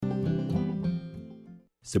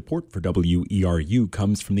Support for WERU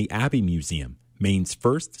comes from the Abbey Museum, Maine's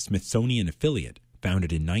first Smithsonian affiliate,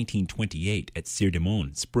 founded in 1928 at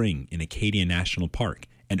Sirdimon Spring in Acadia National Park,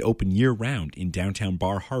 and open year-round in downtown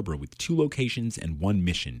Bar Harbor with 2 locations and 1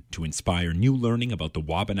 mission to inspire new learning about the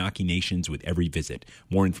Wabanaki Nations with every visit.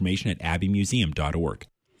 More information at abbeymuseum.org.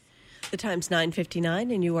 The time's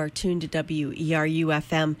 9:59, and you are tuned to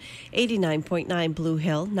WERU-FM, 89.9 Blue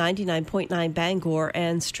Hill, 99.9 Bangor,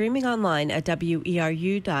 and streaming online at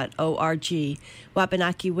weru.org.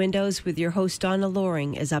 Wabanaki Windows with your host Donna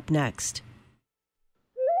Loring is up next.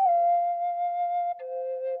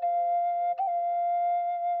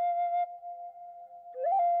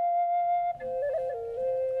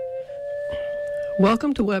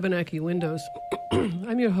 Welcome to Wabanaki Windows.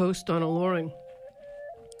 I'm your host, Donna Loring.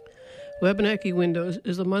 Wabanaki Windows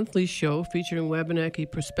is a monthly show featuring Wabanaki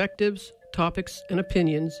perspectives, topics, and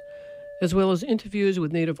opinions, as well as interviews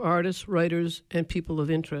with Native artists, writers, and people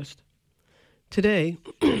of interest. Today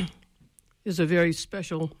is a very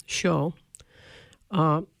special show,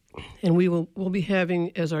 and we'll be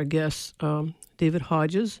having as our guests David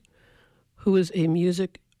Hodges, who is a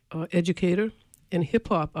music educator and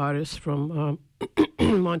hip-hop artist from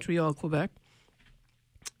Montreal, Quebec.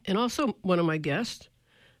 And also one of my guests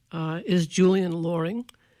is Julian Loring,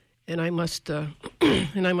 and I must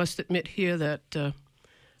admit here that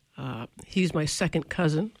he's my second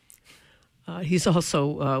cousin. He's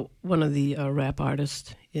also one of the rap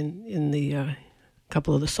artists in the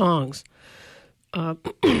couple of the songs. So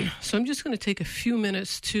I'm just going to take a few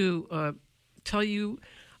minutes to tell you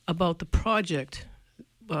about the project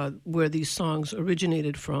where these songs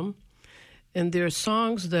originated from, and they're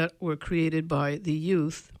songs that were created by the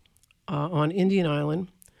youth on Indian Island,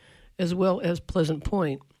 as well as Pleasant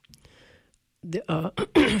Point.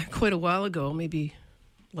 Quite a while ago, maybe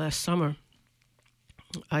last summer,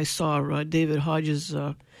 I saw David Hodges'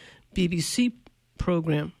 BBC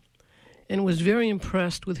program and was very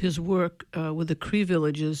impressed with his work with the Cree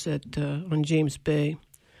villages on James Bay,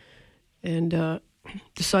 and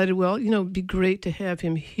decided, well, it'd be great to have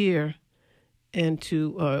him here and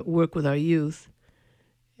to work with our youth,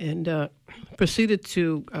 and proceeded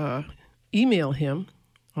to email him.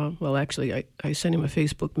 Actually, I sent him a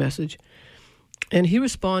Facebook message, and he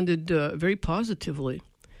responded very positively.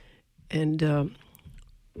 And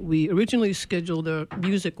we originally scheduled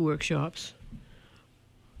music workshops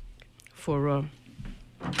for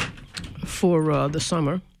the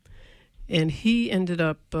summer, and he ended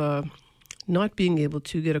up not being able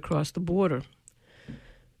to get across the border.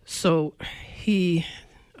 So he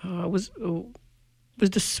was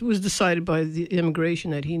decided by the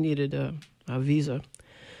immigration that he needed a visa.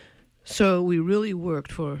 So we really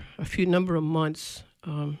worked for a number of months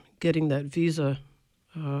getting that visa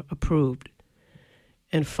approved.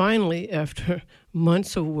 And finally, after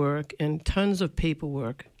months of work and tons of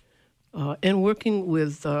paperwork, and working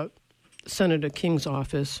with Senator King's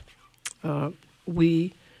office,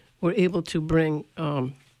 we were able to bring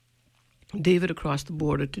David across the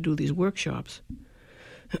border to do these workshops.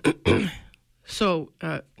 So,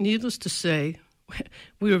 needless to say,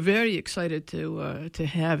 we were very excited to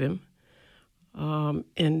have him.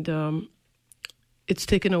 And it's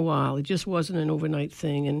taken a while. It just wasn't an overnight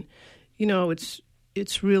thing, and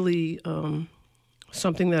it's really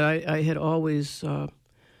something that I had always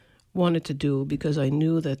wanted to do, because I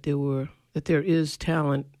knew that there is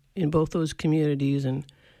talent in both those communities, and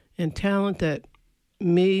talent that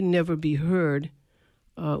may never be heard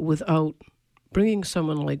without bringing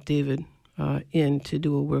someone like David in to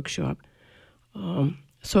do a workshop.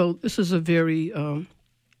 So this is a very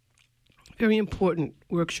very important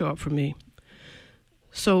workshop for me.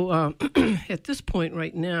 So at this point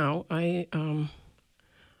right now, I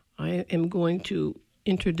am going to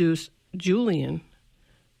introduce Julian,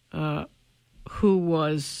 who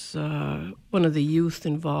was one of the youth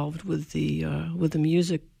involved with the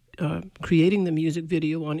music, creating the music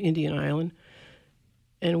video on Indian Island,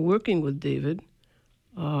 and working with David.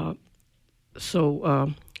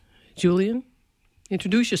 So Julian,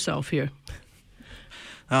 introduce yourself here.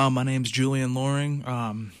 My name's Julian Loring.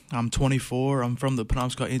 I'm 24. I'm from the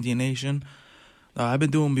Penobscot Indian Nation. I've been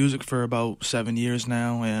doing music for about 7 years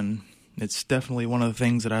now, and it's definitely one of the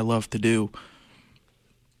things that I love to do.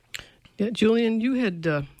 Yeah, Julian,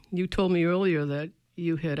 you told me earlier that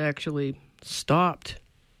you had actually stopped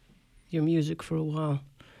your music for a while.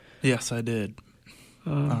 Yes, I did.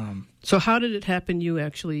 So how did it happen you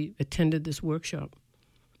actually attended this workshop?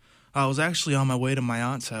 I was actually on my way to my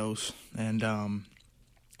aunt's house, and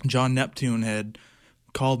John Neptune had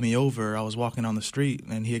called me over. I was walking on the street,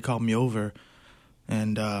 and he had called me over,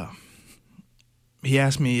 and he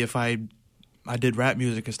asked me if I'd I did rap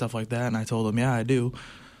music and stuff like that, and I told him, yeah, I do.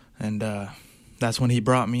 And that's when he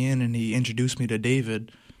brought me in and he introduced me to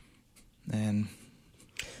David, and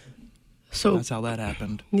so that's how that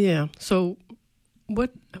happened. Yeah. So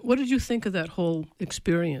what did you think of that whole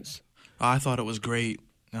experience? I thought it was great.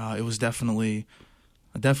 It was definitely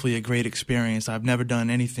a great experience. I've never done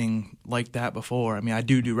anything like that before. I mean, I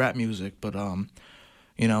do rap music, but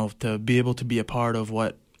you know, to be able to be a part of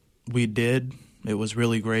what we did, it was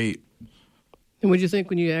really great. And what did you think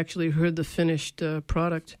when you actually heard the finished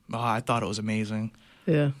product? I thought it was amazing.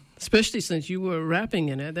 Yeah, especially since you were rapping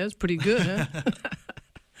in it. That's pretty good, huh?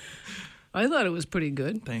 I thought it was pretty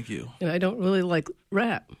good. Thank you. And I don't really like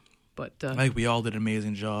rap, but I think we all did an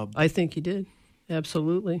amazing job. I think you did,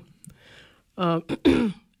 absolutely.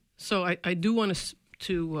 So I do want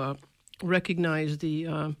to recognize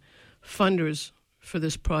the funders for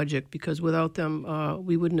this project, because without them,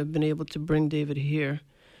 we wouldn't have been able to bring David here.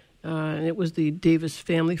 And it was the Davis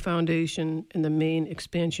Family Foundation and the Maine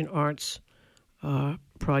Expansion Arts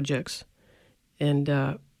projects. And,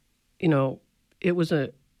 you know, it was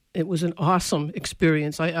an awesome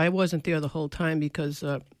experience. I wasn't there the whole time because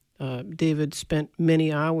David spent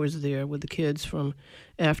many hours there with the kids from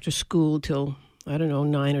after school till,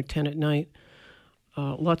 9 or 10 at night.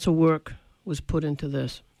 Lots of work was put into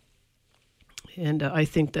this. And I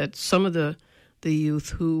think that some of the youth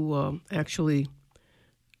who actually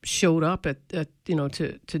showed up at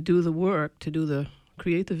to do the work,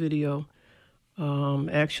 create the video,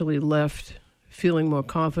 actually left feeling more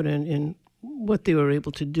confident in what they were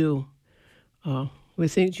able to do. We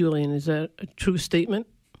think, Julian, is that a true statement?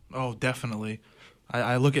 Oh, definitely.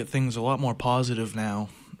 I look at things a lot more positive now,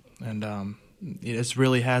 and it's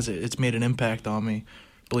made an impact on me,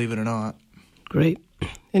 believe it or not. Great.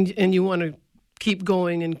 And you want to keep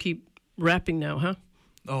going and keep rapping now, huh?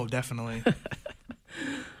 Oh, definitely.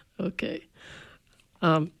 Okay.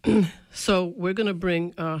 So we're going to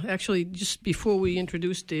bring, actually, just before we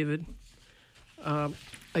introduce David,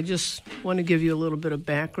 I just want to give you a little bit of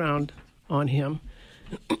background on him.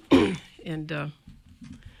 And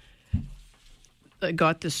I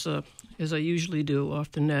got this, as I usually do,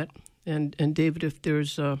 off the net. And David, if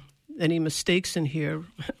there's any mistakes in here,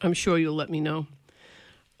 I'm sure you'll let me know.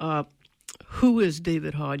 Who is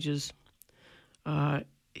David Hodges?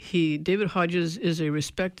 David Hodges is a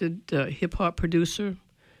respected hip-hop producer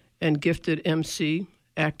and gifted MC,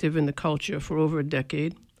 active in the culture for over a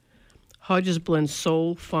decade. Hodges blends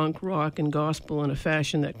soul, funk, rock, and gospel in a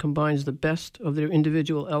fashion that combines the best of their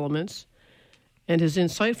individual elements, and his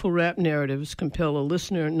insightful rap narratives compel a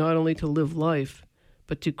listener not only to live life,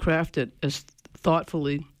 but to craft it as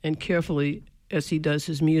thoughtfully and carefully as he does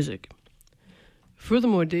his music.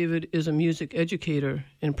 Furthermore, David is a music educator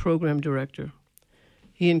and program director.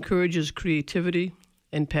 He encourages creativity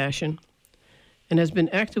and passion and has been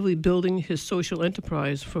actively building his social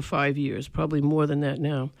enterprise for 5 years, probably more than that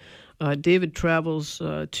now. David travels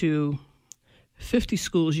to 50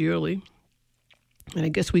 schools yearly, and I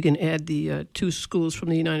guess we can add the 2 schools from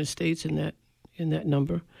the United States in that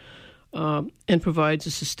number, and provides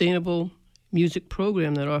a sustainable music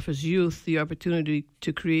program that offers youth the opportunity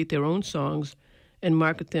to create their own songs and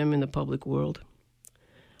market them in the public world.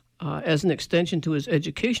 As an extension to his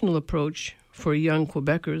educational approach for young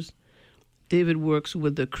Quebecers, David works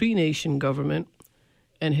with the Cree Nation government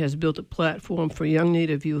and has built a platform for young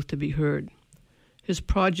Native youth to be heard. His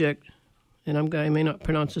project, and I may not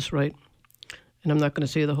pronounce this right, and I'm not going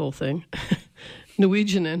to say the whole thing,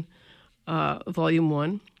 Nuijanen, Volume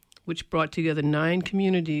 1, which brought together 9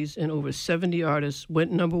 communities and over 70 artists,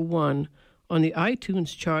 went number 1 on the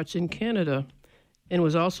iTunes charts in Canada and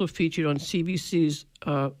was also featured on CBC's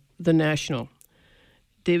The National.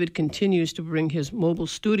 David continues to bring his mobile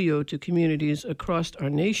studio to communities across our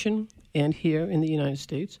nation and here in the United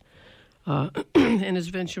States, and is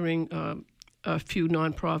venturing a few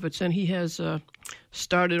nonprofits. And he has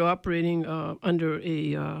started operating under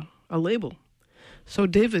a label. So,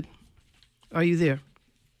 David, are you there?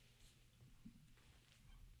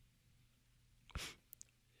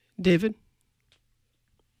 David?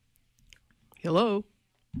 Hello?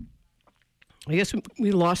 I guess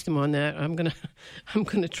we lost him on that. I'm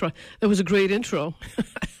gonna try. That was a great intro.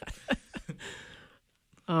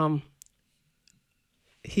 We're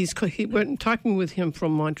talking with him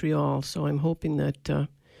from Montreal, so I'm hoping that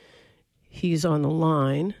he's on the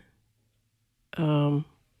line.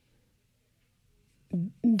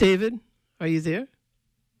 David, are you there?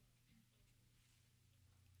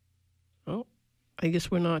 Oh, I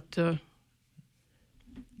guess we're not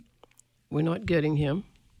getting him.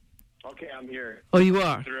 Okay, I'm here. Oh, you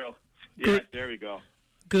are? Through. Yeah, Good. there we go.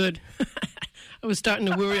 Good. I was starting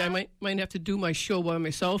to worry I might have to do my show by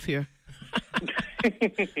myself here.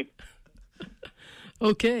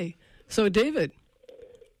 Okay. So, David,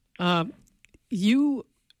 you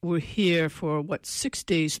were here for, 6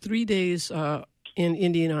 days, 3 days in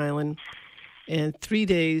Indian Island and 3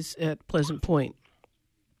 days at Pleasant Point.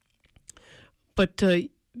 But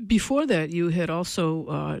before that, you had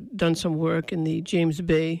also done some work in the James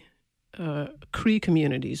Bay Cree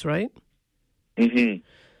communities, right? Mm-hmm.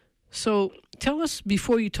 So tell us,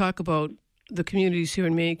 before you talk about the communities here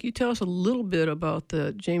in Maine, can you tell us a little bit about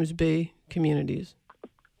the James Bay communities?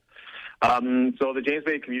 So the James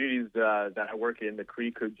Bay communities that I work in, the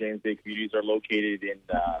Cree James Bay communities, are located in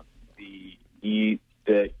the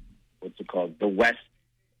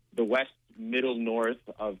west middle north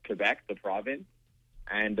of Quebec, the province.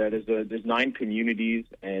 And there's 9 communities,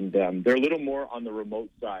 and they're a little more on the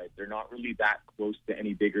remote side. They're not really that close to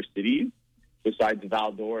any bigger cities. Besides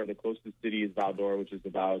Val-d'Or, the closest city is Val-d'Or, which is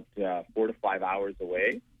about 4 to 5 hours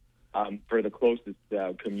away. For the closest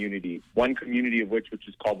community. One community of which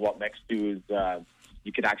is called Wapmextu, is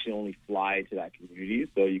you could actually only fly to that community,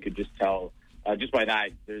 so you could just tell just by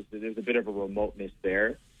that there's a bit of a remoteness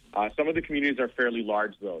there. Some of the communities are fairly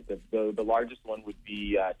large, though. The largest one would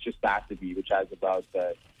be Chistassabee, which has about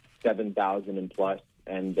 7,000 and plus,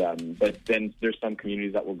 and but then there's some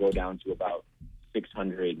communities that will go down to about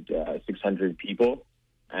 600 people,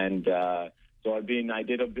 and so I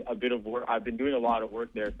did a bit of work. I've been doing a lot of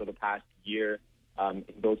work there for the past year in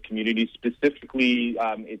those communities. Specifically,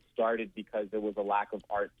 it started because there was a lack of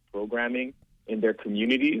arts programming in their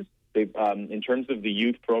communities. In terms of the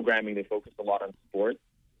youth programming, they focused a lot on sports,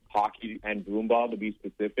 hockey and broomball, to be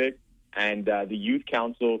specific. And the youth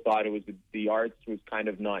council thought the arts was kind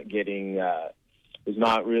of not getting. Was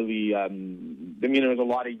not really. There was a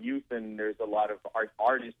lot of youth, and there's a lot of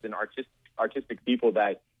artists and artistic people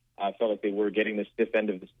that felt like they were getting the stiff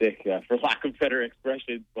end of the stick, for lack of better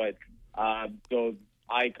expression. But so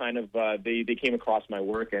I kind of they came across my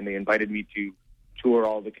work, and they invited me to tour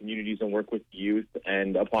all the communities and work with the youth,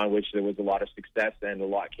 and upon which there was a lot of success and a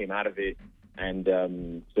lot came out of it. And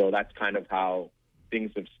so that's kind of how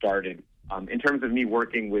things have started in terms of me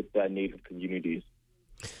working with Native communities.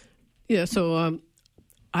 Yeah, so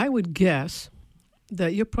I would guess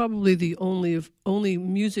that you're probably the only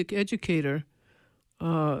music educator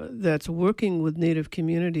that's working with Native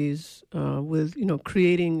communities with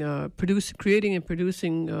creating and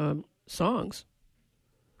producing songs.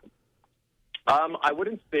 I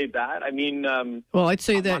wouldn't say that. I mean, well, I'd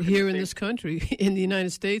say that here in this country, in the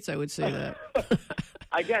United States, I would say that.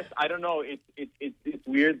 I guess I don't know. It's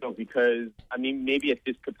weird though, because I mean, maybe at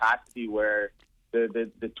this capacity where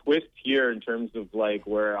the twist here in terms of like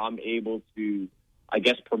where I'm able to, I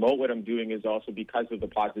guess, promote what I'm doing is also because of the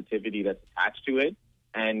positivity that's attached to it,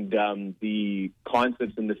 and the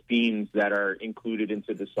concepts and the themes that are included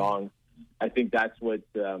into the song. I think that's what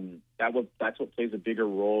plays a bigger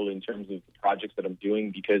role in terms of the projects that I'm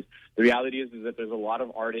doing, because the reality is that there's a lot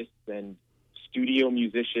of artists and studio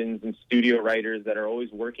musicians and studio writers that are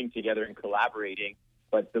always working together and collaborating.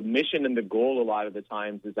 But the mission and the goal a lot of the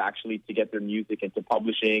times is actually to get their music into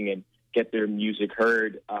publishing and get their music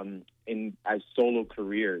heard as solo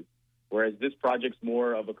careers. Whereas this project's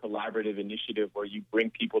more of a collaborative initiative where you bring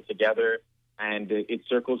people together, and it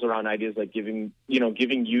circles around ideas like giving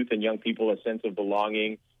youth and young people a sense of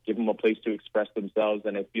belonging, give them a place to express themselves.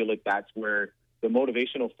 And I feel like that's where the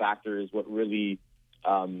motivational factor is what really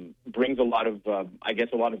brings a lot of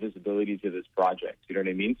visibility to this project. You know what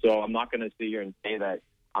I mean? So I'm not going to sit here and say that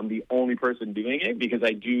I'm the only person doing it, because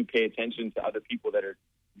I do pay attention to other people that are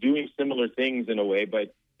doing similar things in a way,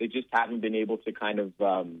 but they just haven't been able to kind of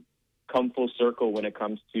come full circle when it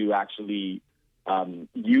comes to actually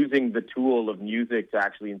using the tool of music to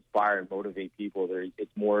actually inspire and motivate people.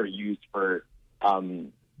 It's more used for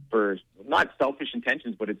not selfish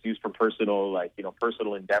intentions, but it's used for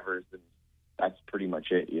personal endeavors, and that's pretty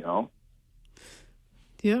much it,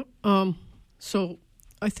 Yeah. So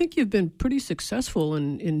I think you've been pretty successful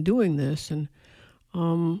in doing this, and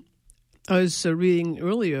I was reading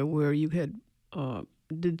earlier where you had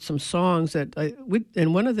did some songs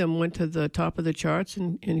and one of them went to the top of the charts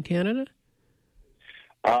in Canada.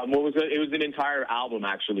 It was an entire album,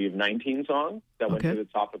 actually, of 19 songs that went to the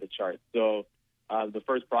top of the chart. So the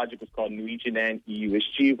first project was called Nuichinan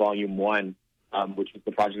Iuishchi, Volume 1, which was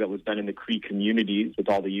the project that was done in the Cree communities with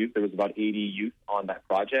all the youth. There was about 80 youth on that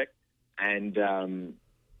project. And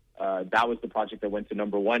that was the project that went to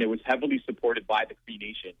number 1. It was heavily supported by the Cree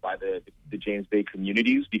Nation, by the James Bay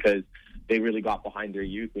communities, because they really got behind their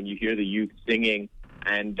youth. When you hear the youth singing,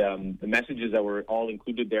 and the messages that were all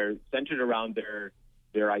included there centered around their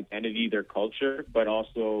their identity, their culture, but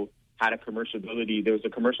also had a commerciality. There was a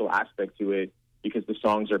commercial aspect to it because the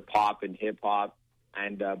songs are pop and hip hop,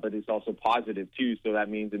 and but it's also positive too. So that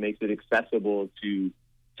means it makes it accessible to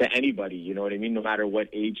anybody. You know what I mean? No matter what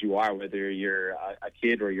age you are, whether you're a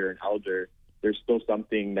kid or you're an elder, there's still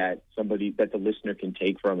something that the listener can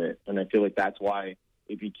take from it. And I feel like that's why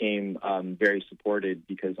it became very supported,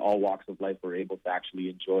 because all walks of life were able to actually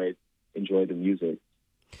enjoy the music.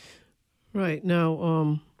 Right.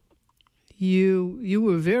 Now, you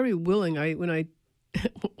were very willing.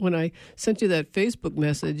 When I sent you that Facebook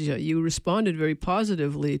message, you responded very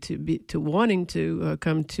positively to wanting to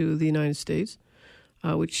come to the United States,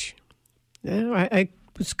 which I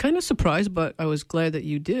was kind of surprised, but I was glad that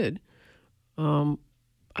you did.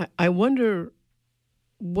 I wonder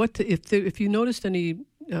if you noticed any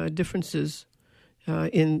differences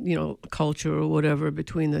in culture or whatever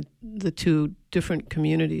between the two different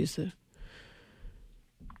communities.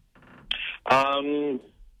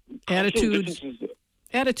 Attitudes,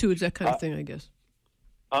 that kind of thing, I guess.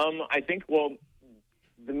 I think,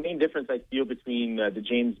 the main difference I feel between the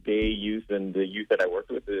James Bay youth and the youth that I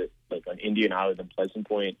worked with, like on Indian Island and Pleasant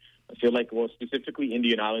Point, I feel like, specifically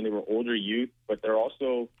Indian Island, they were older youth, but they're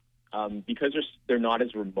also, because they're not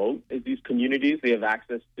as remote as these communities, they have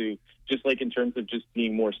access to, just like in terms of just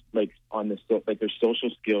being more like their social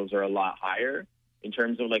skills are a lot higher in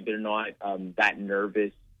terms of like they're not that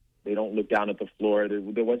nervous. They don't look down at the floor.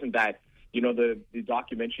 There wasn't that, the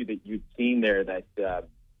documentary that you'd seen there that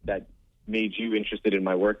made you interested in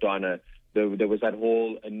my work, Donna. There was that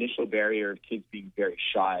whole initial barrier of kids being very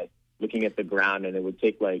shy, looking at the ground, and it would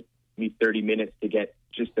take like me 30 minutes to get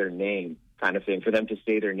just their name, kind of thing, for them to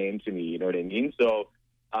say their name to me. You know what I mean? So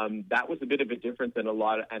that was a bit of a difference, and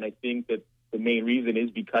I think that the main reason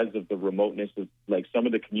is because of the remoteness of like some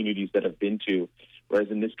of the communities that I've been to. Whereas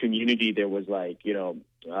in this community, there was like,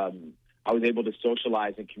 I was able to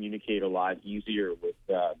socialize and communicate a lot easier with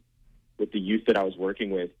the youth that I was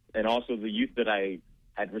working with. And also the youth that I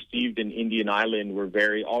had received in Indian Island were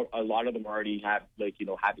a lot of them already have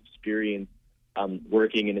experience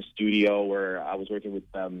working in a studio, where I was working with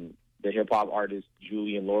the hip hop artist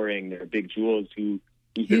Julian Loring, their Big Jules, who's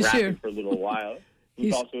been rapping here for a little while.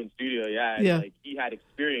 He's also in studio, and like he had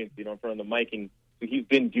experience, in front of the mic, and so he's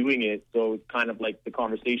been doing it. So it's kind of like the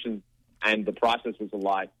conversations and the process was a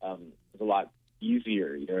lot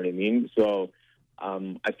easier. You know what I mean? So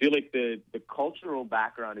I feel like the cultural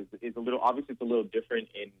background is a little, obviously it's a little different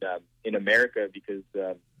in America, because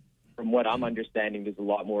from what I'm understanding, there's a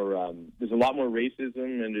lot more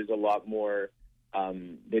racism, and there's a lot more.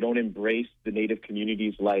 They don't embrace the Native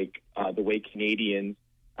communities like the way Canadians,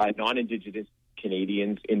 non-Indigenous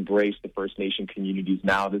Canadians, embrace the First Nation communities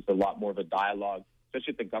now. There's a lot more of a dialogue,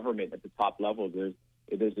 especially at the government at the top level.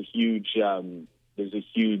 There's a huge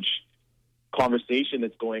conversation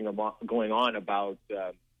that's going on about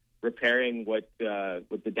repairing what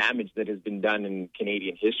the damage that has been done in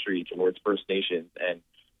Canadian history towards First Nations. And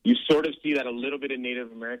you sort of see that a little bit in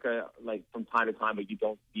Native America, like from time to time, but you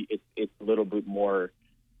don't see it's a little bit more,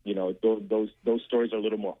 those stories are a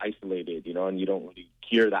little more isolated, and you don't really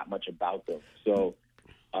hear that much about them. So,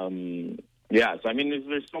 so I mean, there's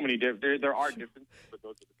so many there are differences, but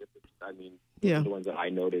those are the differences. I mean, the ones that I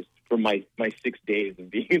noticed from my 6 days of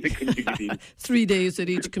being in the community. 3 days at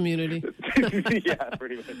each community. Yeah,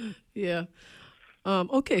 pretty much. Yeah.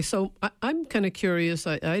 Okay, so I'm kind of curious.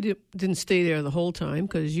 I didn't stay there the whole time,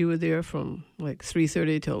 because you were there from like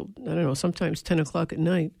 3:30 till, I don't know, sometimes 10 o'clock at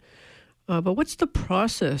night. But what's the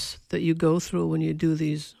process that you go through when you do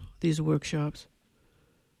these workshops?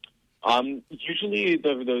 Usually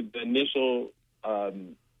the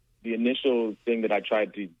initial thing that I try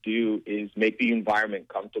to do is make the environment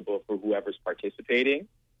comfortable for whoever's participating.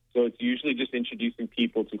 So it's usually just introducing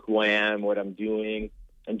people to who I am, what I'm doing,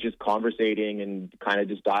 and just conversating and kind of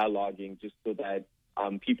just dialoguing, just so that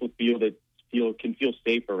people can feel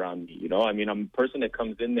safe around me. I mean, I'm a person that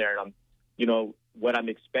comes in there, and I'm, what I'm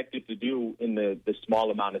expected to do in the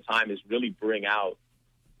small amount of time is really bring out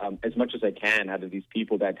as much as I can out of these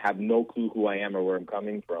people that have no clue who I am or where I'm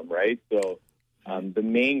coming from, right? So the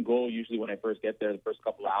main goal usually when I first get there, the first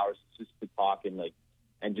couple of hours, is just to talk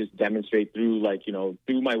and just demonstrate through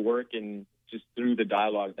through my work and just through the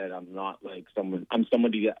dialogue that I'm not like I'm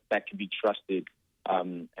somebody that can be trusted,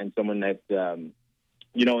 and someone that, and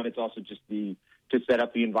it's also just to set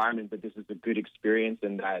up the environment that this is a good experience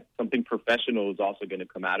and that something professional is also going to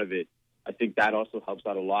come out of it. I think that also helps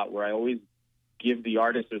out a lot, where I always give the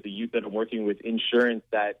artist or the youth that I'm working with insurance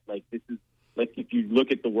that this is if you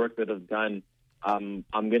look at the work that I've done, I'm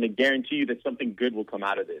going to guarantee you that something good will come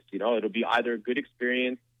out of this. It'll be either a good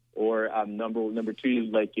experience Or number two,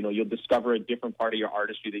 like, you'll discover a different part of your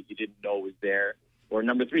artistry that you didn't know was there. Or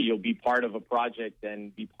number three, you'll be part of a project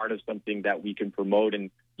and be part of something that we can promote and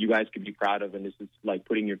you guys can be proud of. And this is like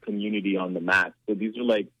putting your community on the map. So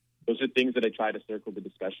those are things that I try to circle the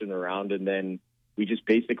discussion around. And then we just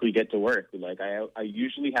basically get to work. Like I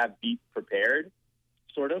usually have beats prepared,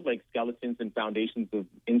 sort of like skeletons and foundations of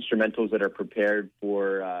instrumentals that are prepared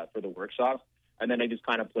for the workshops. And then I just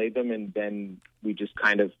kind of play them. And then we just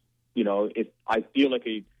kind of, if I feel like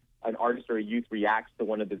an artist or a youth reacts to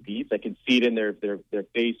one of the beats, I can see it in their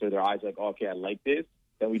face or their eyes, like, oh, okay, I like this.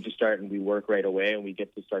 Then we just start and we work right away, and we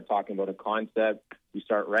get to start talking about a concept. We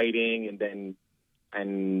start writing,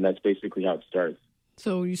 and that's basically how it starts.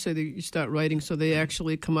 So you say that you start writing, so they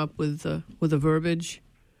actually come up with a verbiage?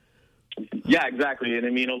 Yeah, exactly. And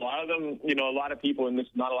I mean, a lot of them, a lot of people, and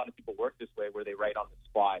not a lot of people work this way, where they write on the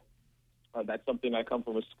spot. That's something. I come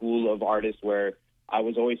from a school of artists where I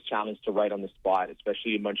was always challenged to write on the spot,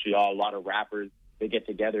 especially in Montreal. A lot of rappers, they get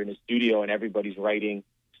together in a studio and everybody's writing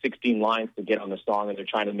 16 lines to get on the song, and they're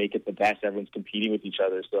trying to make it the best. Everyone's competing with each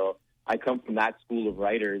other. So I come from that school of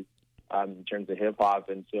writers in terms of hip hop,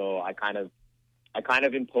 and so I kind of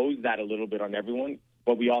impose that a little bit on everyone.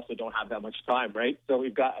 But we also don't have that much time, right? So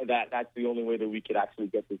we've got that. That's the only way that we could actually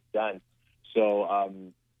get this done. So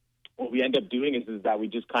what we end up doing is that we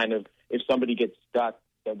just kind of, if somebody gets stuck,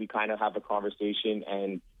 then we kind of have a conversation,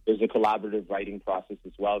 and there's a collaborative writing process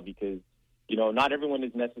as well, because, not everyone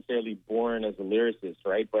is necessarily born as a lyricist,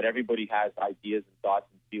 right? But everybody has ideas and thoughts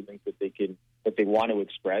and feelings that they want to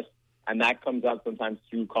express. And that comes out sometimes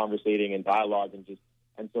through conversating and dialogue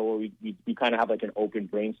and so we kind of have like an open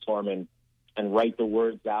brainstorm and write the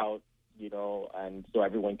words out, and so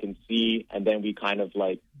everyone can see. And then we kind of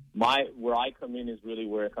like, where I come in is really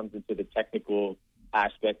where it comes into the technical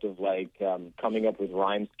aspect of like coming up with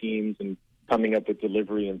rhyme schemes and coming up with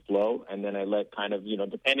delivery and flow. And then I let kind of,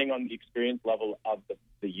 depending on the experience level of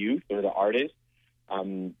the youth or the artist,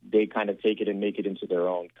 they kind of take it and make it into their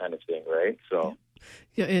own kind of thing, right? So,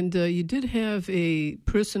 yeah, and you did have a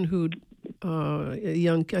person who, a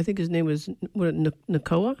young, I think his name was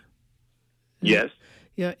Nakoa? Yes.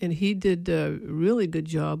 Yeah, and he did a really good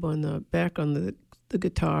job on the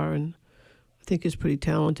guitar, and I think he's pretty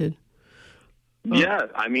talented. Yeah,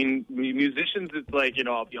 I mean, musicians, it's like,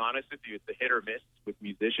 I'll be honest with you, it's a hit or miss with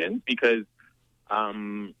musicians, because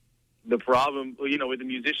the problem, with the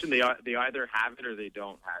musician, they either have it or they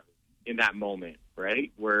don't have it in that moment,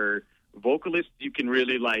 right? Where vocalists, you can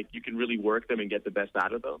really work them and get the best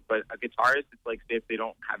out of them. But a guitarist, it's like, say, if they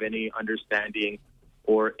don't have any understanding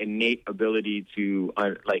or innate ability to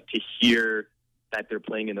hear that they're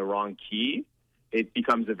playing in the wrong key, it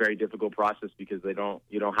becomes a very difficult process, because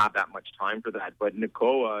you don't have that much time for that. But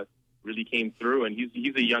Nakoa really came through, and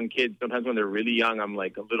he's a young kid. Sometimes when they're really young, I'm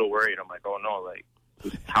like a little worried. I'm like, oh no, like,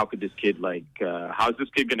 how could this kid how's this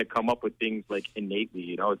kid going to come up with things like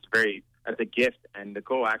innately? That's a gift, and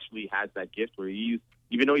Nakoa actually has that gift where even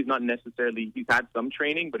though he's had some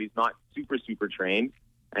training, but he's not super trained,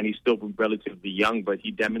 and he's still relatively young, but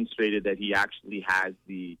he demonstrated that he actually has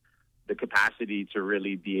the capacity to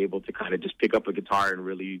really be able to kind of just pick up a guitar and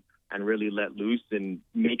really let loose and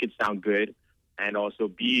make it sound good, and also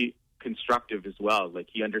be constructive as well. Like,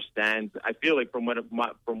 he understands. I feel like from what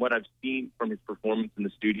I've seen from his performance in the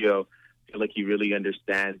studio, I feel like he really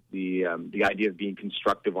understands the idea of being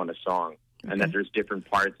constructive on a song, and that there's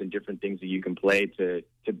different parts and different things that you can play to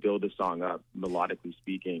build a song up, melodically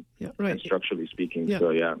speaking, and structurally speaking. Yeah. So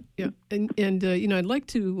yeah. And I'd like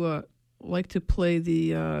to play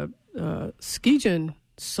the Skijin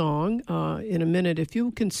song in a minute. If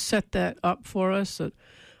you can set that up for us,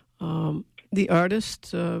 the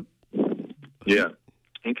artist. Yeah.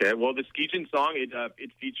 Okay. Well, the Skijin song,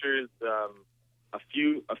 it features a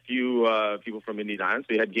few people from Indian Island.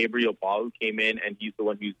 So you had Gabriel Paul, who came in, and he's the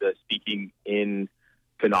one who's speaking in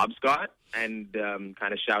Penobscot and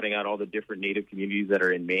kind of shouting out all the different Native communities that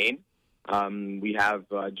are in Maine. We have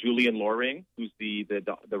Julian Loring, who's the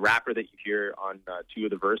rapper that you hear on two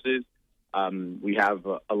of the verses. We have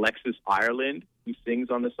Alexis Ireland, who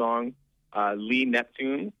sings on the song. Lee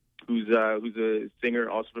Neptune, who's a singer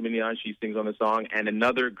also from Indiana. She sings on the song. And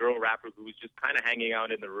another girl rapper who was just kind of hanging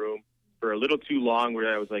out in the room for a little too long,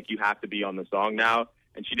 where I was like, you have to be on the song now.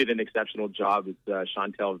 And she did an exceptional job. It's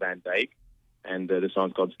Chantel Van Dyke. And the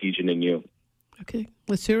song's called Skijin and You. Okay,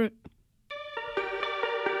 let's hear it.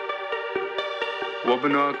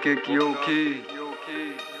 Wabana Kekioki,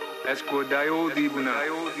 Esco Diodibuna,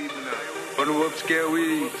 Panuop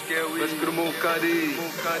Scarewy, Escramokadi,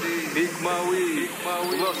 Big Maui,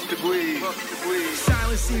 Lost the Gui.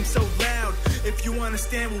 Silence seems so loud. if you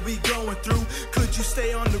understand what we going through. Could you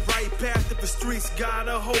stay on the right path if the streets got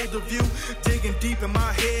a hold of you? Digging deep in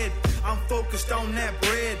my head, I'm focused on that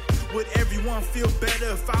bread. Would everyone feel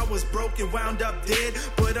better if I was broken, wound up dead?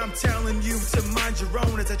 But I'm telling you to mind your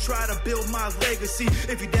own as I try to build my legacy.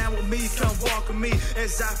 If you're down with me, come walk with me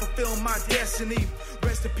as I fulfill my destiny.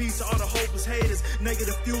 Rest in peace to all the hopeless haters.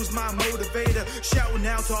 Negative fuels my motivator. Shouting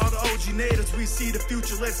out to all the OG natives. We see the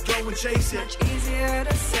future, let's go and chase it. Much easier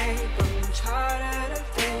to say, but much harder to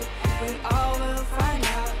think. We all will find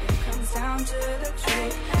out. It comes down to the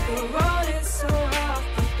truth. The road is so rough,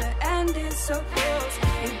 but the end is so close.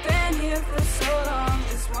 We've been here for so long.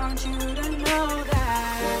 Just want you to know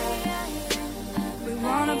that we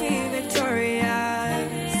wanna be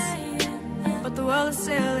victorious, but the world is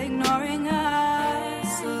still ignoring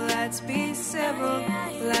us. So let's be civil,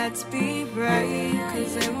 let's be brave,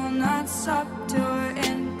 'cause they will not stop till we're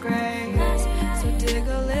in grace. So dig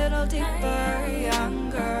a little deeper, young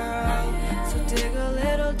girl. So dig a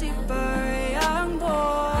little deeper, young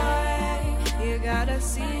boy. You gotta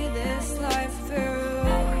see this life through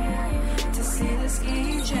to see the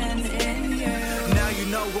ski gen in you. Now you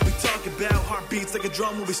know what we talk about. Heartbeats like a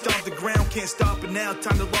drum when we stomp the ground. Can't stop it now,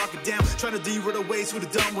 time to lock it down. Trying to derail the ways with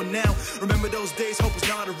the done one now. Remember those days, hope is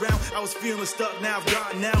not around. I was feeling stuck, now I've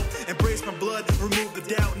gotten out. Embrace my blood, remove the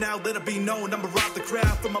doubt. Now let it be known, I'ma rock the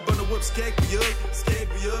crowd. From my bundle whip, skate me up, skate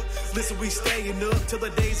me up. Listen, we staying up till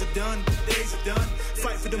the days are done, days are done.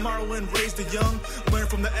 Fight for tomorrow and raise the young. Learn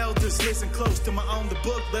from the elders, listen close to my own the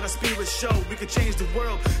book. Let our spirits show, we can change the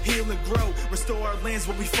world, heal and grow. Restore our lands,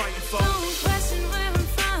 what we fighting for. Don't question where I'm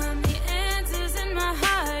from, the answer's in my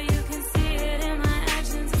heart. You can see it in my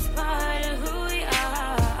actions, it's part of who we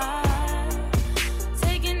are.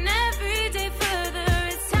 Taking every day further,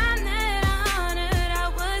 it's time that I honored. I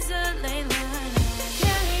was a late learner,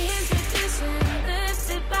 carrying tradition,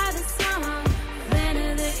 lifted by the song. Land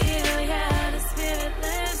of the ear, yeah, the spirit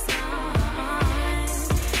lives on.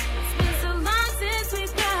 It's been so long since we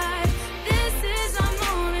cried. This is our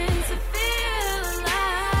moment to feel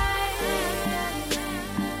alive.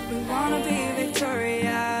 We wanna be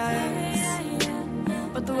victorious,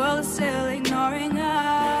 but the world is still ignoring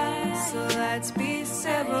us. So let's be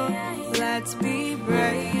civil, let's be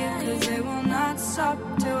brave, 'cause they will not stop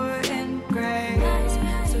till we're in grace.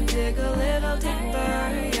 So dig a little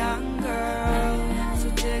deeper, young girl. So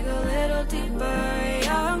dig a little deeper,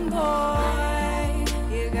 young boy.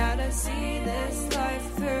 You gotta see this life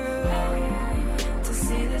through to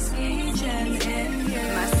see the ski gen in you.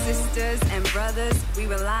 My sisters and brothers, we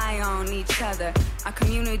rely on each other. Our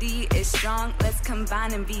community is strong, let's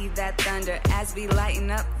combine and be that thunder. As we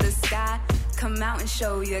lighten up the sky, come out and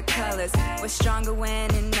show your colors. We're stronger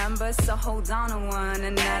when in numbers, so hold on to one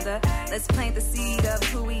another. Let's plant the seed of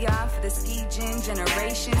who we are for the ski gen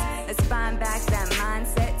generations. Let's find back that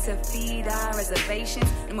mindset to feed our reservations.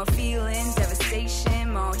 No more feeling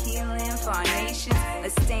devastation, more healing for our nation.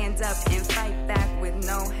 Let's stand up and fight back with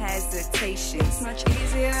no hesitation. It's much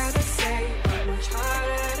easier to say, but much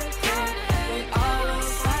harder to think. We all will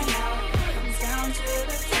find out. It comes down to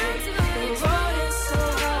the truth. The road is so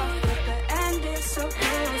rough, but the end is so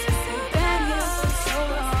close. We've been here for so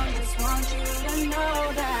long. Just want you to know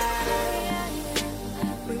that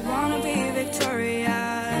we wanna be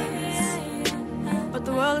victorious, but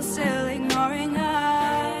the world is still ignoring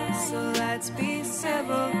us. So let's be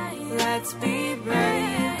civil, let's be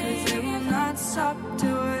brave, 'cause they will not stop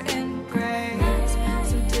till we're in grace.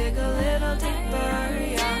 So dig a little deeper,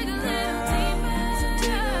 young girl. So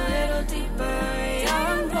dig a little deeper,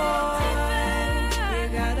 young boy. You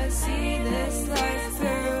gotta see this life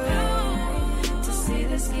through to see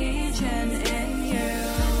the ski gen in you.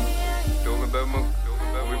 Don't let me,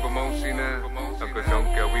 we promotion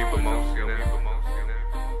Don't we promotion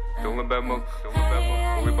Don't let me,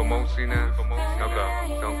 we promotion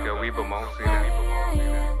Don't we promotion.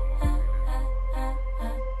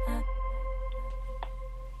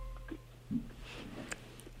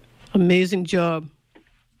 Amazing job.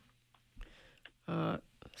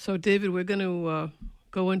 So, David, we're going to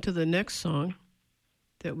go into the next song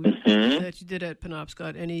that that you did at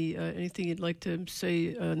Penobscot. Anything you'd like to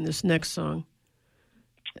say on this next song?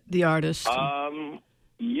 The artist.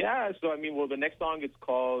 Yeah. So the next song is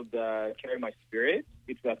called "Carry My Spirit."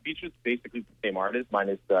 It features basically the same artist,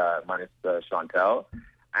 minus Chantel,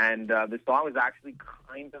 and the song is actually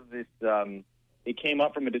kind of this. It came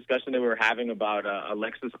up from a discussion that we were having about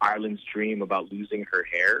Alexis Ireland's dream about losing her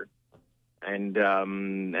hair, and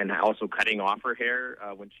also cutting off her hair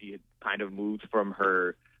when she had kind of moved from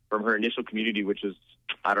her initial community, which is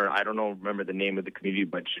I don't remember the name of the community,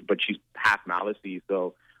 but she's half Maliseet.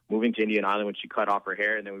 So moving to Indian Island when she cut off her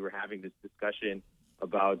hair, and then we were having this discussion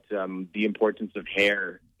about the importance of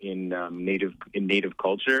hair in native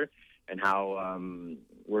culture, and how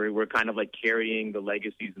we're kind of like carrying the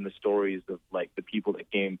legacies and the stories of like the people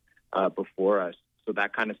that came before us. So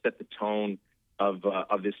that kind of set the tone of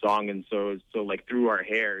this song, and so like through our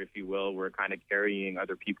hair, if you will, we're kind of carrying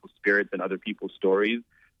other people's spirits and other people's stories,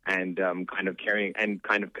 and kind of carrying and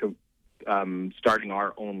kind of starting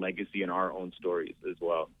our own legacy and our own stories as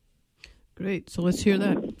well. Great. So let's hear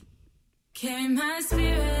that. Carry my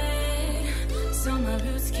spirit so my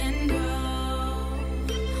roots can grow.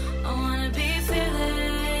 I wanna be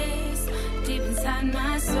fearless deep inside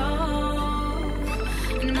my soul,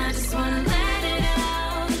 and I just wanna let it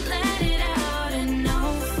out and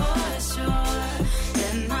know for sure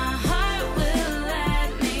that my heart will let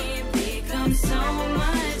me become so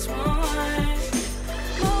much more.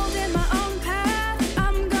 Molding my own path,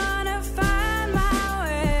 I'm gonna find my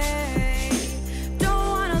way. Don't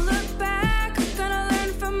wanna look back, gonna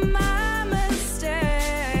learn from my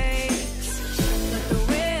mistakes. Let the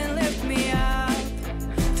wind lift me up,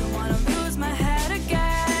 don't wanna lose my head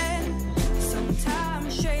again.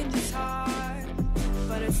 Sometimes change is hard,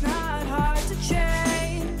 but it's not hard to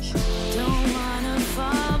change. Don't wanna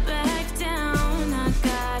fall back down, I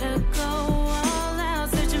gotta go all out,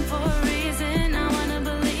 searching for a reason I wanna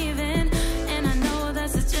believe in, and I know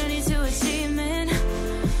that's a journey to achievement,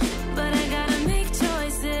 but I gotta make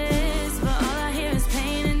choices, but all I hear is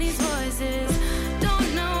pain in these voices.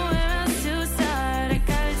 Don't know where else to start, I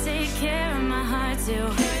gotta take care of my heart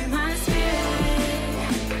too. Carry my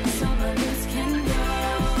spirit so my roots can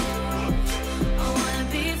grow. I wanna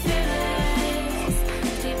be fearless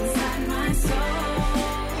deep inside my soul,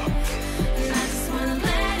 and I just wanna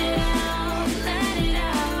let it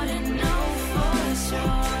out and know for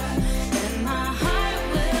sure that my heart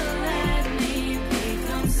will let me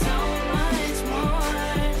become so much more.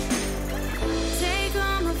 Take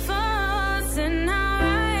all my faults and I'll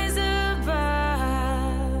rise above.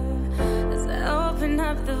 As I open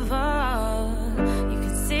up the vault, you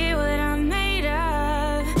can see what I'm made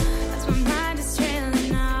of. As my mind is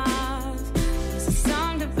trailing off, there's a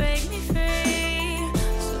song to break me free.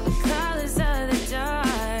 So the colors of the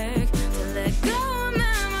dark, to let go of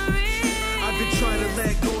memories. I've been trying to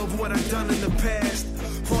let go of what I've done in the past.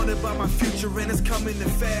 Haunted by my future and it's coming in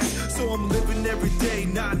fast. So I'm living every day,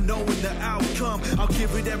 not knowing the outcome. I'll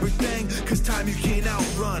give it everything, cause time you can't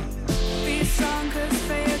outrun. Be strong, cause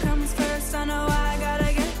failure comes first. I know I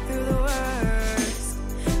gotta get through the worst.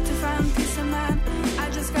 To find peace of mind, I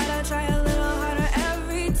just gotta try a little harder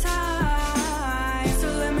every time. So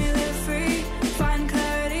let me live free, find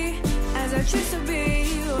clarity as I choose to be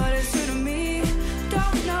what is true to me.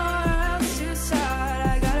 Don't know where else to start,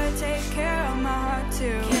 I gotta take care of my heart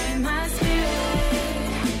too. Carry my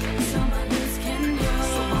spirit so my roots can grow.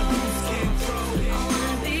 I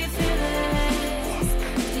wanna be fearless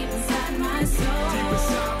deep inside my soul.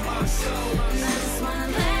 And I just wanna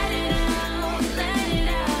let it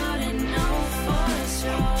out and know for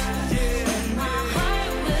sure that my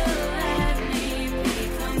heart will let me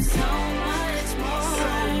become so much more.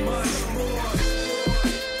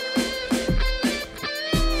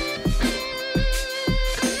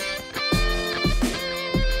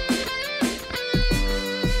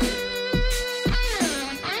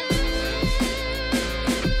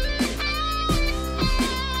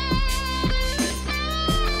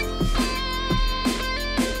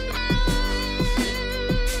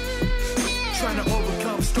 Trying to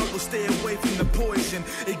overcome struggle, stay away from the poison.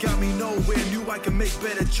 It got me nowhere, knew I could make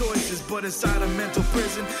better choices, but inside a mental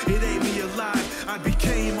prison, it ate me alive. I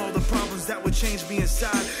became all the problems that would change me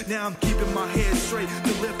inside. Now I'm keeping my head straight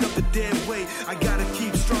to lift up the dead weight. I gotta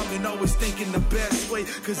keep strong and always thinking the best way,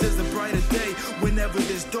 cause there's a brighter day whenever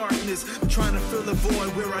there's darkness. I'm trying to fill the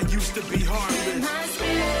void where I used to be heartless. My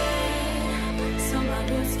spirit so my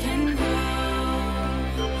roots can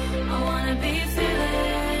grow. I wanna be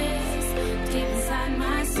fearless deep inside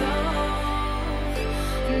my soul,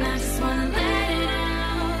 and I just wanna let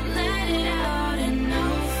it out and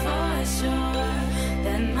know for sure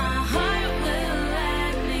that my heart will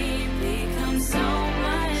let me become so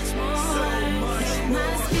much more.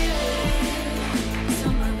 My spirit so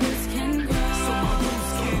my roots can grow.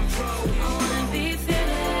 I wanna be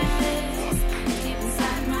fearless deep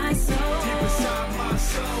inside my soul,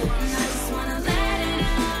 and I just wanna let it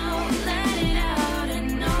out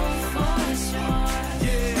and know for sure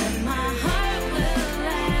that my heart will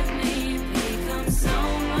let me become so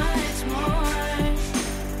much more.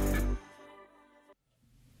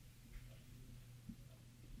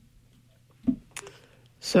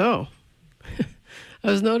 So, I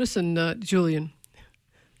was noticing, Julian,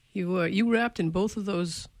 You rapped in both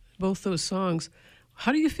those songs.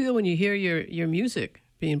 How do you feel when you hear your music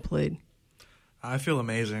being played? I feel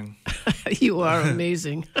amazing. You are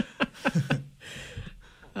amazing.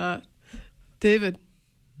 David?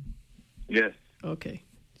 Yes. Okay.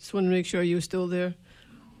 Just want to make sure you're still there.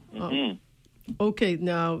 Mm-hmm. Okay,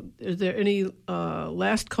 now, is there any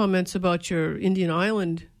last comments about your Indian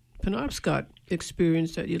Island Penobscot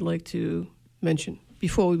experience that you'd like to mention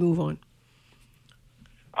before we move on?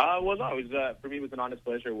 Well, no, it was, for me, it was an honest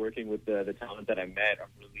pleasure working with the talent that I met. I'm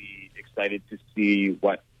really excited to see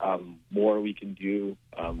what more we can do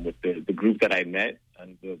with the group that I met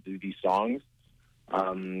and these songs.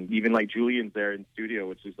 Even like Julian's there in studio,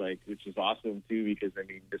 which is awesome too, because I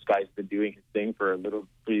mean, this guy's been doing his thing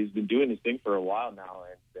he's been doing his thing for a while now,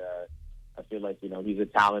 and I feel like, he's a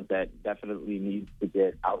talent that definitely needs to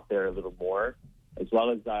get out there a little more. As well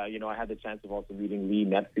as, I had the chance of also meeting Lee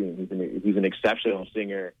Neptune, who's an exceptional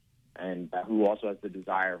singer, and who also has the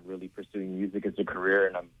desire of really pursuing music as a career.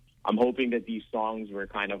 And I'm hoping that these songs were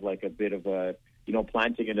kind of like a bit of a,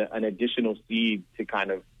 planting an additional seed to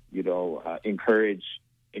kind of, encourage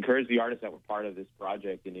the artists that were part of this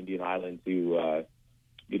project in Indian Island to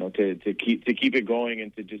keep it going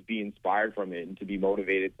and to just be inspired from it and to be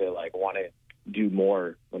motivated to like want to do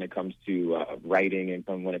more when it comes to writing and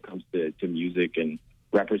when it comes to music and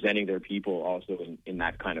representing their people also in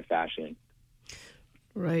that kind of fashion.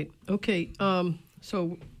 Right. Okay.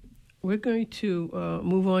 So we're going to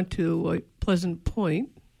move on to Pleasant Point,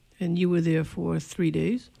 and you were there for 3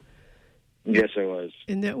 days. Yes, I was.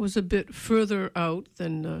 And that was a bit further out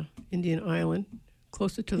than Indian Island,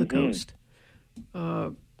 closer to the coast.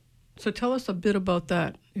 So tell us a bit about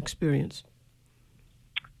that experience.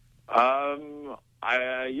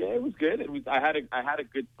 It was good. I had a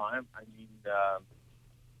good time. I mean,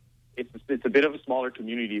 it's a bit of a smaller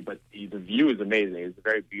community, but the view is amazing. It's a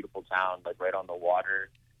very beautiful town, like right on the water.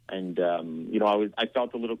 And I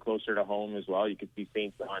felt a little closer to home as well. You could see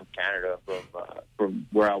St. John's, Canada, from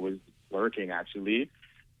where I was working actually.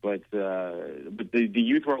 But the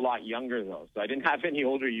youth were a lot younger though, so I didn't have any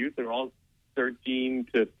older youth. They're all 13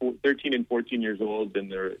 and 14 years old,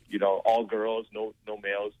 and they're all girls, no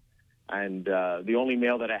males. And the only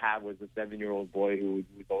male that I had was a 7-year-old boy who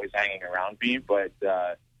was always hanging around me. But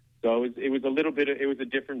so it was a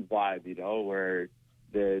different vibe, where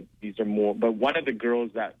these are more. But one of the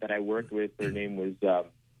girls that I worked with, her name was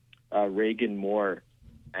Reagan Moore,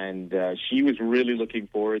 and she was really looking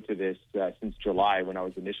forward to this since July when I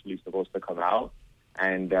was initially supposed to come out.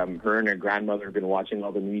 And her and her grandmother have been watching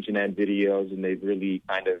all the Mijanan videos, and they've really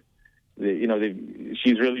kind of,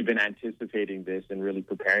 she's really been anticipating this and really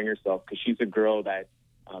preparing herself because she's a girl that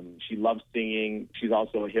she loves singing. She's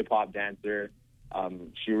also a hip hop dancer.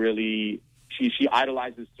 She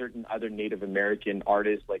idolizes certain other Native American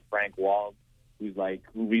artists like Frank Wall, who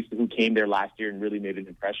came there last year and really made an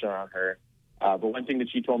impression on her. But one thing that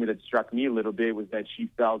she told me that struck me a little bit was that she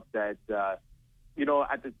felt that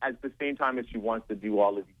at the same time as she wants to do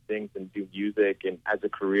all of these things and do music and as a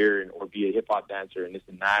career or be a hip hop dancer and this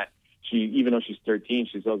and that, even though she's 13,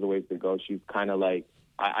 she still has a ways to go. She's kind of like,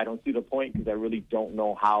 I don't see the point because I really don't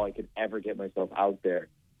know how I could ever get myself out there.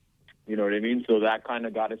 You know what I mean? So that kind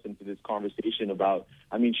of got us into this conversation about,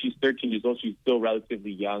 she's 13 years old. She's still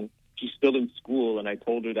relatively young. She's still in school. And I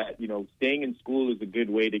told her that, staying in school is a good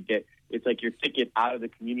way to it's like your ticket out of the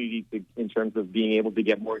community in terms of being able to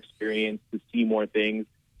get more experience, to see more things,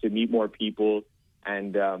 to meet more people.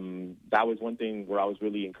 And that was one thing where I was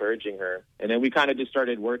really encouraging her. And then we kind of just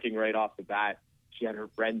started working right off the bat. She had her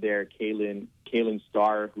friend there, Kaylin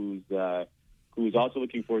Starr, who's also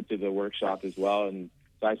looking forward to the workshop as well. And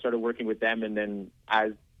so I started working with them. And then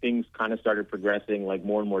as things kind of started progressing, like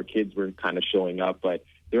more and more kids were kind of showing up. But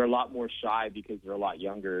they're a lot more shy because they're a lot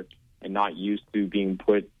younger and not used to being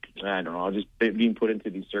put, being put into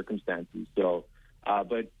these circumstances. So,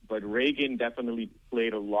 but Reagan definitely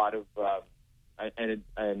played a lot of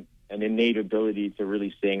an innate ability to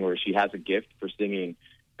really sing, or she has a gift for singing.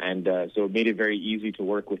 And so it made it very easy to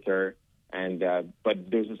work with her. And but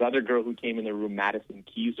there's this other girl who came in the room, Madison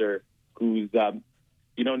Keyser, who's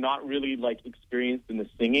not really like experienced in the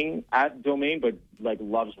singing at Domain, but like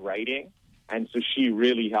loves writing. And so she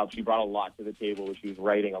really helped. She brought a lot to the table. She was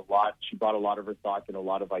writing a lot. She brought a lot of her thoughts and a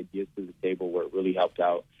lot of ideas to the table where it really helped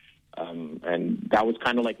out. And that was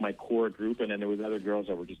kind of like my core group. And then there was other girls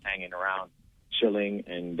that were just hanging around, chilling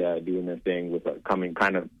and doing their thing with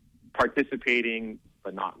kind of participating,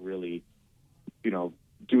 but not really,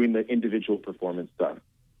 doing the individual performance stuff.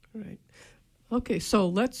 Right. Okay, so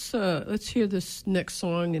let's hear this next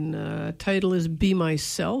song, and title is "Be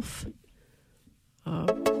Myself."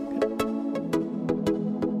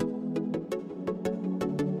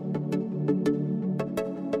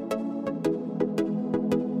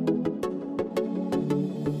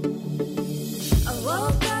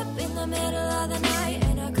 middle of the night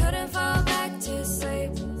and I couldn't fall back to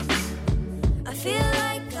sleep. I feel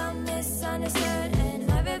like I'm misunderstood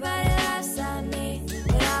and everybody laughs at me,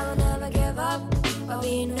 but I will never give up or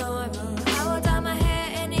be normal. I will dye my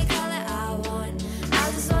hair any color I want. I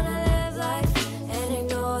just wanna live life and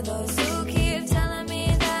ignore those who keep telling me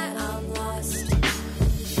that I'm lost.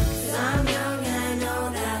 'Cause I'm young and I know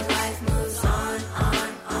that life moves on.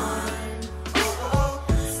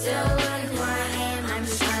 Still learning who I am, I'm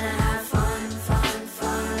just trying to have fun.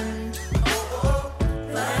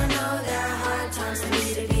 But I know there are hard times for me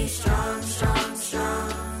to be strong.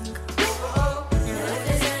 Now if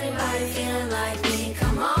there's anybody feeling like me,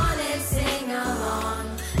 come on and sing along.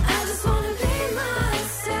 I just wanna be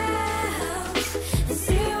myself and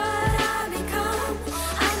see what I become.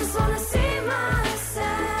 I just wanna see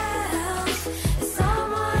myself as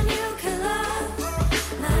someone you can love.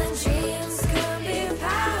 My dreams could be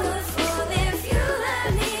powerful if you let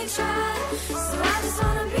me try. So I just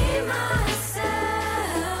wanna be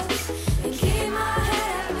myself and keep my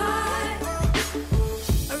head high.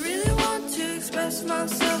 I really want to express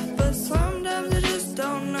myself, but sometimes I just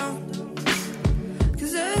don't know.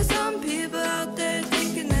 'Cause there's some people out there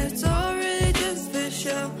thinking that it's all really just for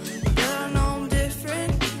show. But I know I'm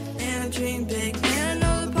different and I dream big and I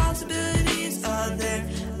know the possibilities are there.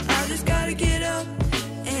 I just gotta get up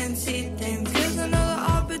and see things, 'cause I know the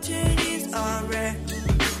opportunities are rare.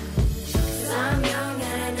 'Cause I'm young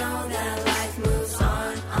and I know that life moves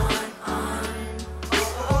on.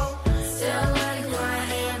 Still learning who I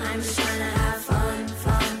am, I'm just trying to have fun.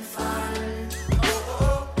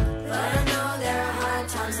 But I know there are hard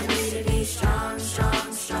times for me to be strong.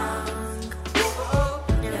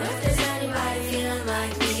 Now if there's anybody feeling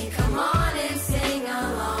like me, come on and sing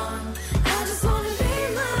along. I just wanna be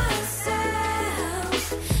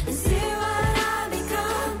myself and see what I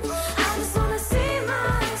become. I just wanna see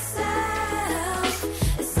myself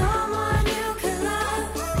as someone you can love.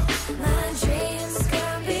 My dreams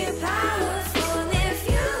could be powerful if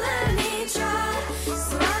you let me try.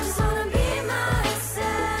 So I just wanna be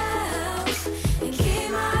myself and keep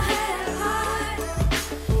my head high.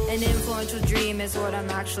 An influential dream is what I'm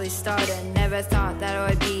actually starting. Never thought that I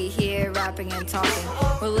would be here rapping and talking.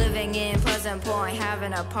 We're living in Pleasant Point,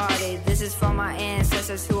 having a party. This is for my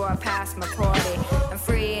ancestors who are past McCarty. I'm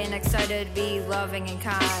free and excited to be loving and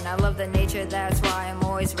kind. I love the nature, that's why I'm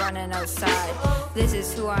always running outside. This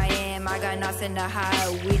is who I am, I got nothing to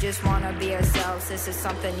hide. We just wanna be ourselves, this is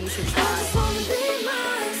something you should try. I just wanna be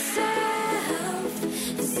myself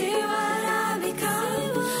and see what I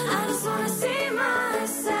become. I just wanna see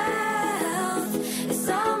myself as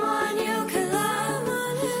someone you can love.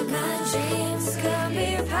 My dreams could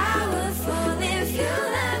be powerful if you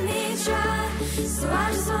let me try. So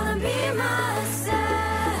I just wanna be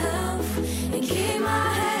myself and keep my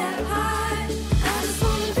head high. I just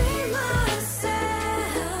wanna be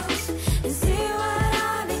myself and see what I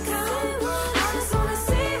become. I just wanna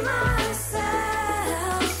see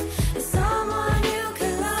myself as someone you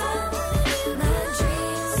can love. My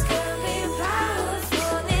dreams could be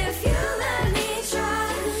powerful if you let me try.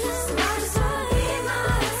 So I just wanna be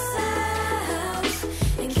myself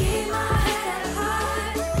and keep my head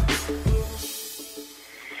high.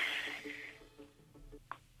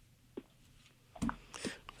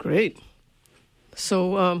 Great.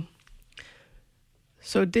 So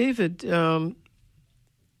David,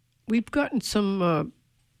 we've gotten some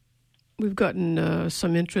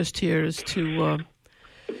interest here as to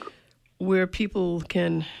where people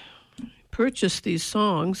can purchase these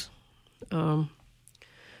songs,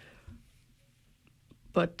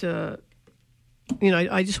 but I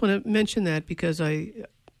just want to mention that because I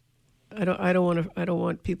don't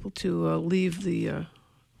want people to leave the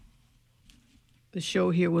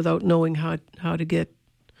show here without knowing how to get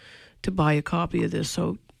to buy a copy of this.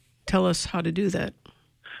 So tell us how to do that.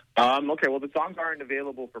 Okay, well, the songs aren't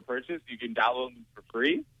available for purchase. You can download them for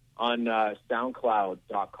free on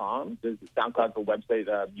SoundCloud.com. SoundCloud's a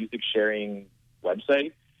website, music sharing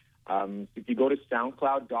website. If you go to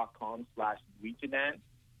SoundCloud.com/Nweginan,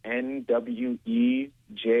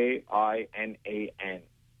 NWEJINAN.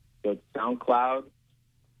 So it's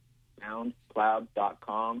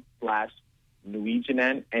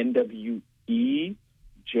SoundCloud.com/Nweginan, NWEJINAN.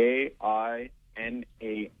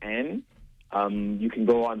 You can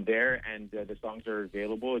go on there, and the songs are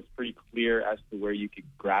available. It's pretty clear as to where you can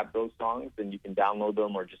grab those songs, and you can download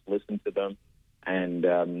them or just listen to them. And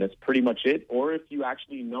that's pretty much it. Or if you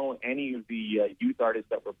actually know any of the youth artists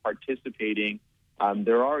that were participating,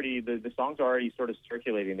 they're already the songs are already sort of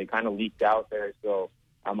circulating. They kind of leaked out there, so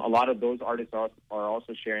A lot of those artists are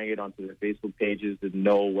also sharing it onto their Facebook pages to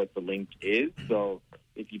know what the link is. So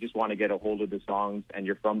if you just want to get a hold of the songs and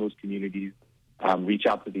you're from those communities, reach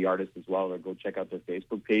out to the artists as well, or go check out their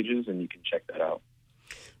Facebook pages and you can check that out.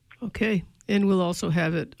 Okay, and we'll also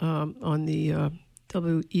have it on the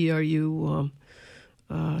WERU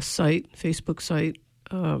site, Facebook site.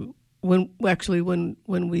 When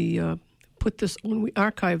we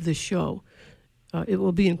archive this show, it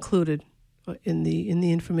will be included in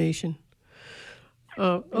the information.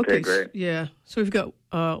 Okay, great. Yeah. So we've got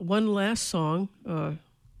one last song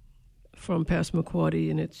from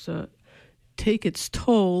Passamaquoddy, and it's "Take Its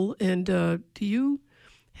Toll." And do you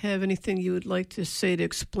have anything you would like to say to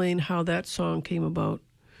explain how that song came about?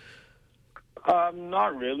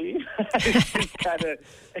 Not really. It's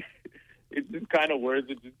just kind of words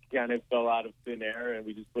that just kind of fell out of thin air, and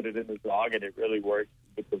we just put it in the song, and it really worked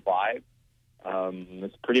with the vibe.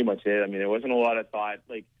 That's pretty much it. I mean, there wasn't a lot of thought,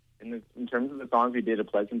 like in terms of the songs we did at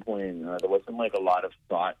Pleasant Point. There wasn't like a lot of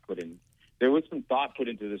thought put in. There was some thought put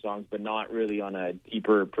into the songs, but not really on a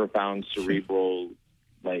deeper, profound, cerebral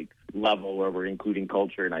like level where we're including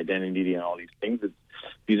culture and identity and all these things.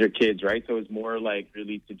 These are kids, right? So it's more like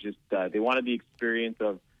really to just they wanted the experience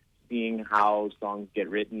of seeing how songs get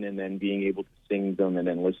written and then being able to sing them and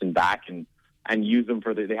then listen back and use them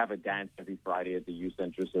for they have a dance every Friday at the youth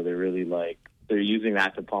center, so they're really they're using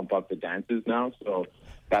that to pump up the dances now, so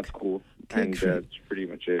that's cool. Okay, and that's pretty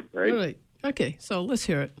much it, right? All right. Okay, so let's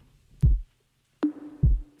hear it.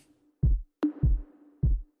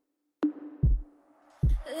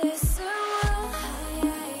 Listen well,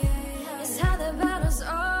 it's how the battle's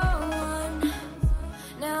all won.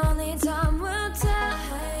 Now only time will tell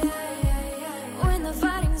when the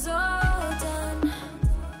fighting's all done.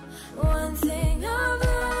 One thing I've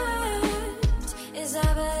learned is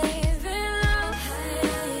I believe in love.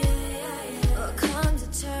 We'll come to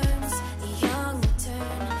terms, the young will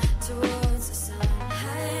turn towards the sun.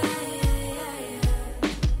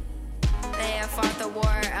 They have fought the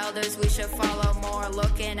war, elders we should follow more.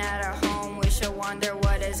 Looking at our home, we should wonder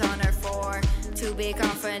what is on our for. To be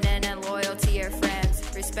confident and loyal to your friends,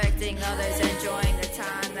 respecting others, enjoying the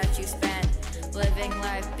time that you spend. Living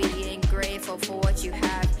life, being grateful for what you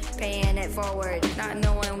have, paying it forward, not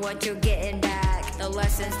knowing what you're getting back. The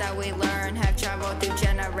lessons that we learn have traveled through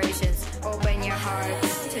generations. Open your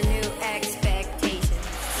hearts to new expectations.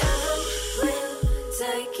 Time will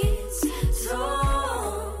take its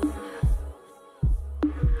toll.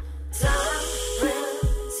 Time will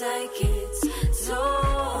take its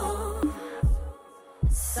toll.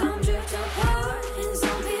 Some drift apart and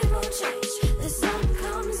some people change. The sun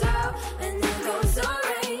comes out and then goes the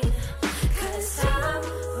rain. 'Cause time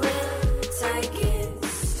will take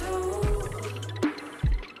its toll.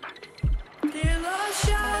 Dear Lord,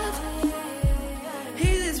 shout,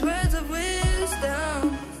 hear these words of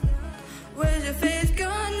wisdom. Where's your faith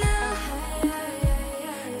gone now?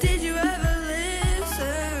 Did you ever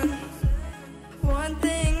listen? One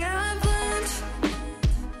thing I've learned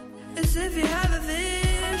is if you have a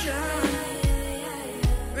vision,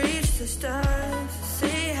 reach the stars,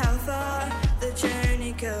 see how far the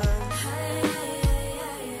journey goes.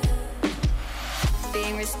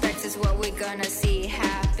 Being respected is what we're gonna see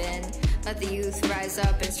happen. Let the youth rise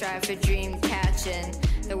up and strive for dream catching.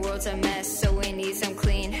 The world's a mess, so we need some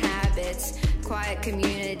clean habits. Quiet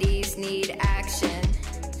communities need action.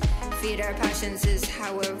 Feed our passions is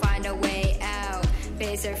how we'll find a way out.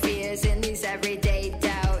 Face our fears in these everyday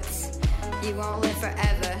doubts. You won't live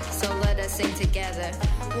forever, so let us sing together.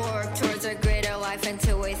 Work towards a greater life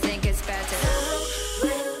until we think it's better. Time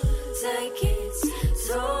will take its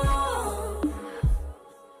toll.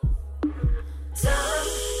 Time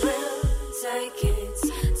will take its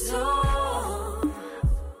toll.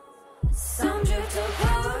 Some drift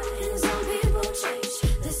apart and some people change.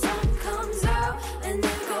 The sun comes out and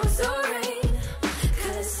then goes the rain.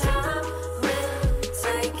 'Cause time will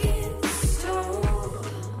take its toll.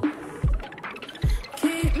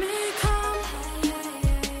 Keep me calm,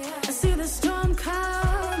 I see the storm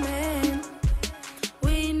coming.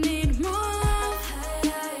 We need more love,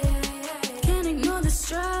 can't ignore the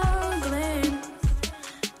struggling.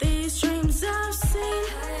 These dreams I've seen,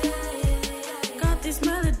 got these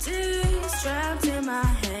melodies trapped in my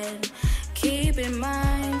head. Keep in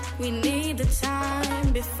mind, we need the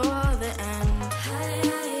time before the end.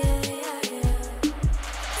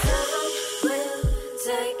 Time will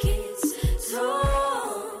take its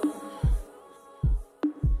toll.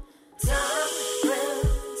 Time will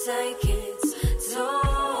take its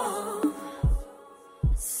toll.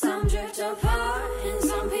 Some drift apart and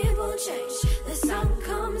some people change. The sun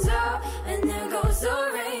comes out and there goes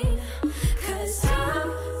the rain. 'Cause time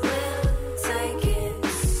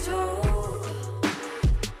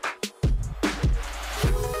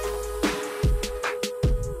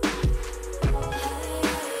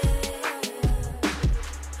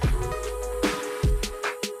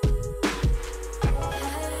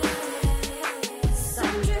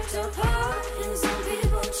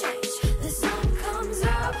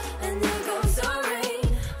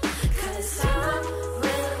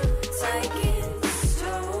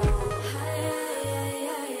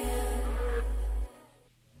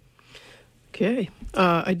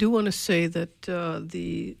I do want to say that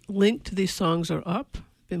the link to these songs are up,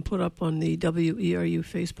 been put up on the WERU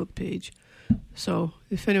Facebook page. So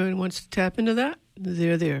if anyone wants to tap into that,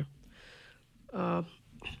 they're there.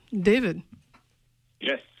 David.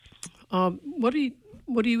 Yes. What do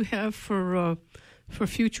you have for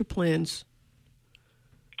future plans?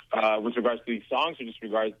 With regards to these songs, or just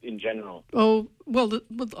regards in general? Oh, well,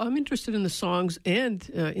 I'm interested in the songs and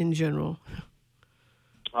in general.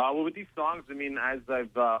 Well, with these songs, I mean, as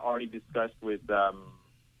I've already discussed with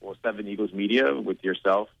Seven Eagles Media, with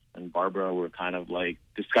yourself and Barbara, we're kind of like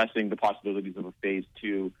discussing the possibilities of a phase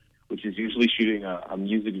 2, which is usually shooting a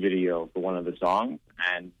music video for one of the songs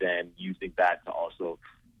and then using that to also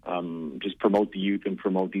just promote the youth and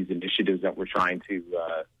promote these initiatives that we're trying to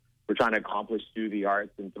accomplish through the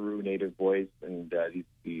arts and through Native Voice and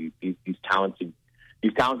these talented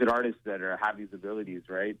artists that have these abilities,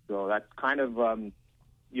 right? So that's kind of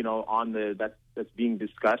that's being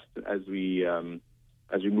discussed as we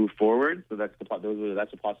move forward. So that's a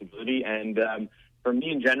possibility. And for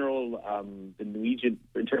me in general, the Nuijian,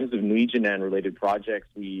 in terms of Nuijianan related projects,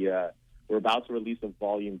 we're about to release a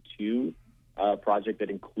Volume 2 project that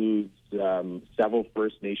includes several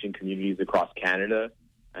First Nation communities across Canada.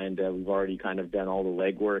 And we've already kind of done all the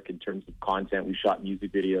legwork in terms of content. We shot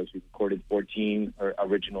music videos. We recorded 14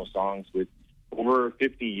 original songs with over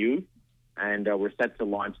 50 youth. And we're set to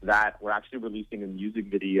launch that. We're actually releasing a music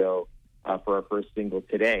video for our first single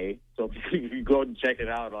today. So if you go and check it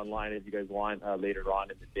out online if you guys want later on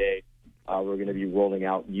in the day, we're going to be rolling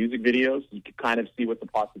out music videos. You can kind of see what the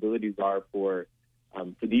possibilities are for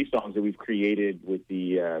these songs that we've created with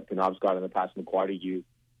the Penobscot and the Passamaquoddy youth,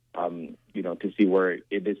 to see where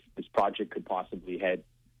this project could possibly head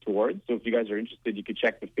towards. So if you guys are interested, you could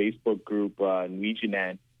check the Facebook group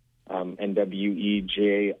Nuijianan,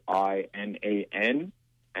 NWEJINAN,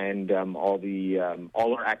 and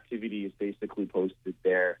all our activity is basically posted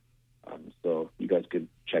there. So you guys could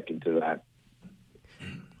check into that.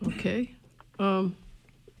 Okay.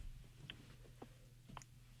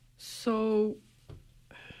 So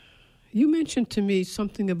you mentioned to me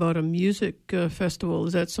something about a music festival.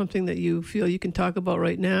 Is that something that you feel you can talk about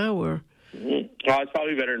right now, or? Well, it's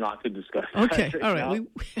probably better not to discuss. Okay, right all right.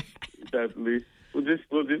 Definitely. We'll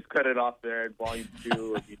just cut it off there at Volume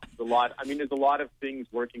 2. There's a lot of things,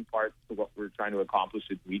 working parts to what we're trying to accomplish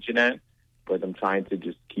with Nuijianan, but I'm trying to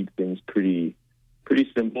just keep things pretty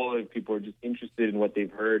simple. If people are just interested in what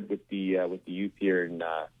they've heard with the youth here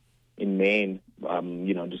in Maine,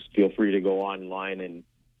 just feel free to go online and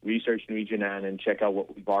research Nuijianan and check out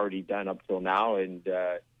what we've already done up till now, and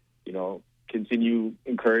continue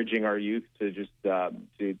encouraging our youth to just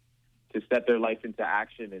to set their life into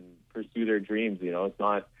action and pursue their dreams. It's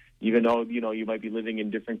not, even though you might be living in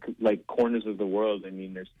different corners of the world. I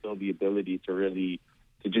mean, there's still the ability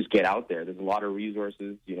to just get out there. There's a lot of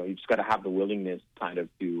resources. You just got to have the willingness kind of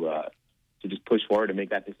to just push forward and make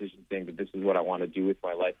that decision, saying that this is what I want to do with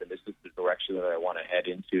my life and this is the direction that I want to head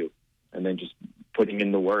into, and then just putting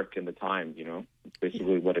in the work and the time. It's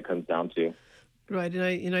basically what it comes down to. Right,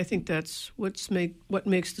 and I think that's what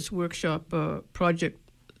makes this workshop project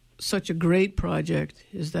such a great project,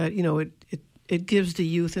 is that it gives the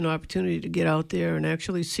youth an opportunity to get out there and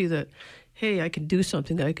actually see that, hey, I can do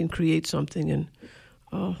something, I can create something, and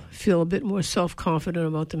feel a bit more self-confident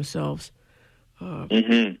about themselves. Yeah,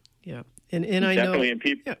 and I know definitely, and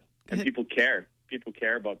people care. People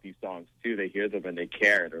care about these songs too. They hear them and they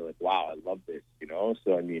care. They're like, "Wow, I love this,"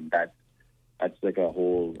 So I mean, that's like a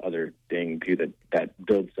whole other thing too that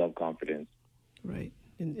builds self-confidence. Right.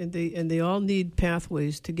 And they all need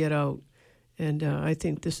pathways to get out, and I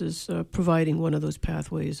think this is providing one of those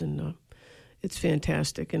pathways, and it's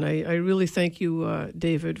fantastic. And I really thank you,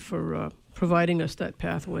 David, for providing us that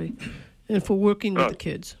pathway, and for working with the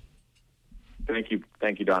kids. Thank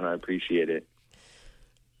you, Donna. I appreciate it.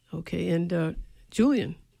 Okay, and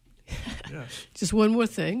Julian, yes. Just one more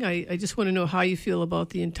thing. I just want to know how you feel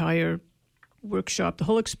about the entire workshop, the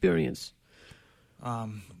whole experience.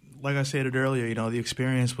 Like I stated earlier, the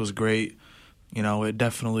experience was great.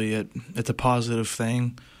 It's a positive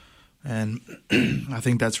thing, and I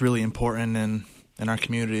think that's really important in our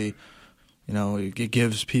community. It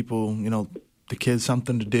gives people, the kids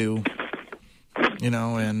something to do,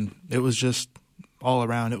 and it was just all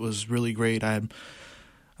around. It was really great. I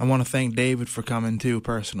want to thank David for coming too,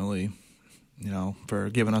 personally,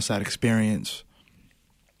 for giving us that experience.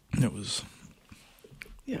 It was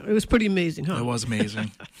pretty amazing, huh? It was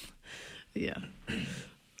amazing. Yeah.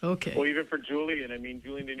 Okay. Well, even for Julian, I mean,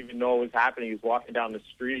 Julian didn't even know what was happening. He was walking down the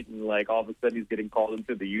street, and all of a sudden he's getting called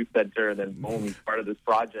into the youth center, and then boom, he's part of this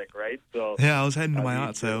project, right? So yeah, I was heading to my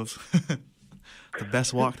aunt's house. The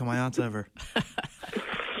best walk to my aunt's ever.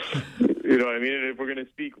 You know what I mean? And if we're going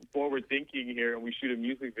to speak forward thinking here and we shoot a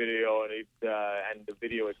music video and the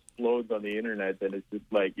video explodes on the internet, then it's just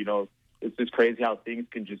like, you know, it's just crazy how things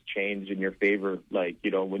can just change in your favor. Like,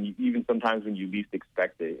 you know, when you, even sometimes when you least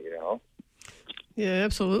expect it, you know? Yeah,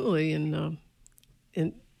 absolutely. And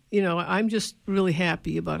you know, I'm just really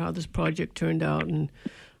happy about how this project turned out. And,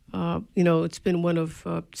 you know, it's been one of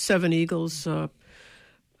Seven Eagles'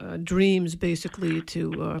 dreams, basically,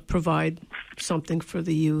 to provide something for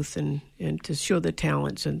the youth and to show their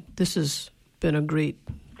talents. And this has been a great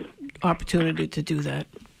opportunity to do that.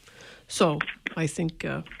 So I think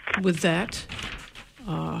with that,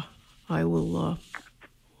 I will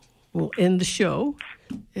end the show.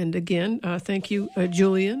 And again, thank you,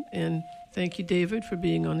 Julian, and thank you, David, for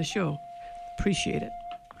being on the show. Appreciate it.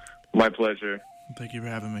 My pleasure. Thank you for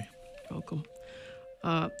having me. Welcome.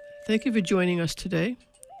 Thank you for joining us today.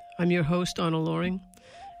 I'm your host, Anna Loring,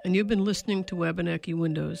 and you've been listening to Wabanaki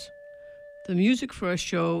Windows. The music for our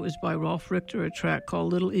show is by Rolf Richter, a track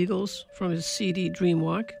called Little Eagles from his CD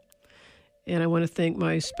Dreamwalk. And I want to thank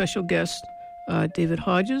my special guests, David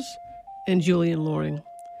Hodges and Julian Loring,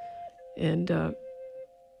 and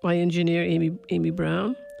my engineer, Amy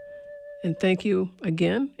Brown. And thank you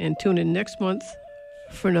again, and tune in next month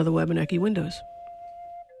for another Wabanaki Windows.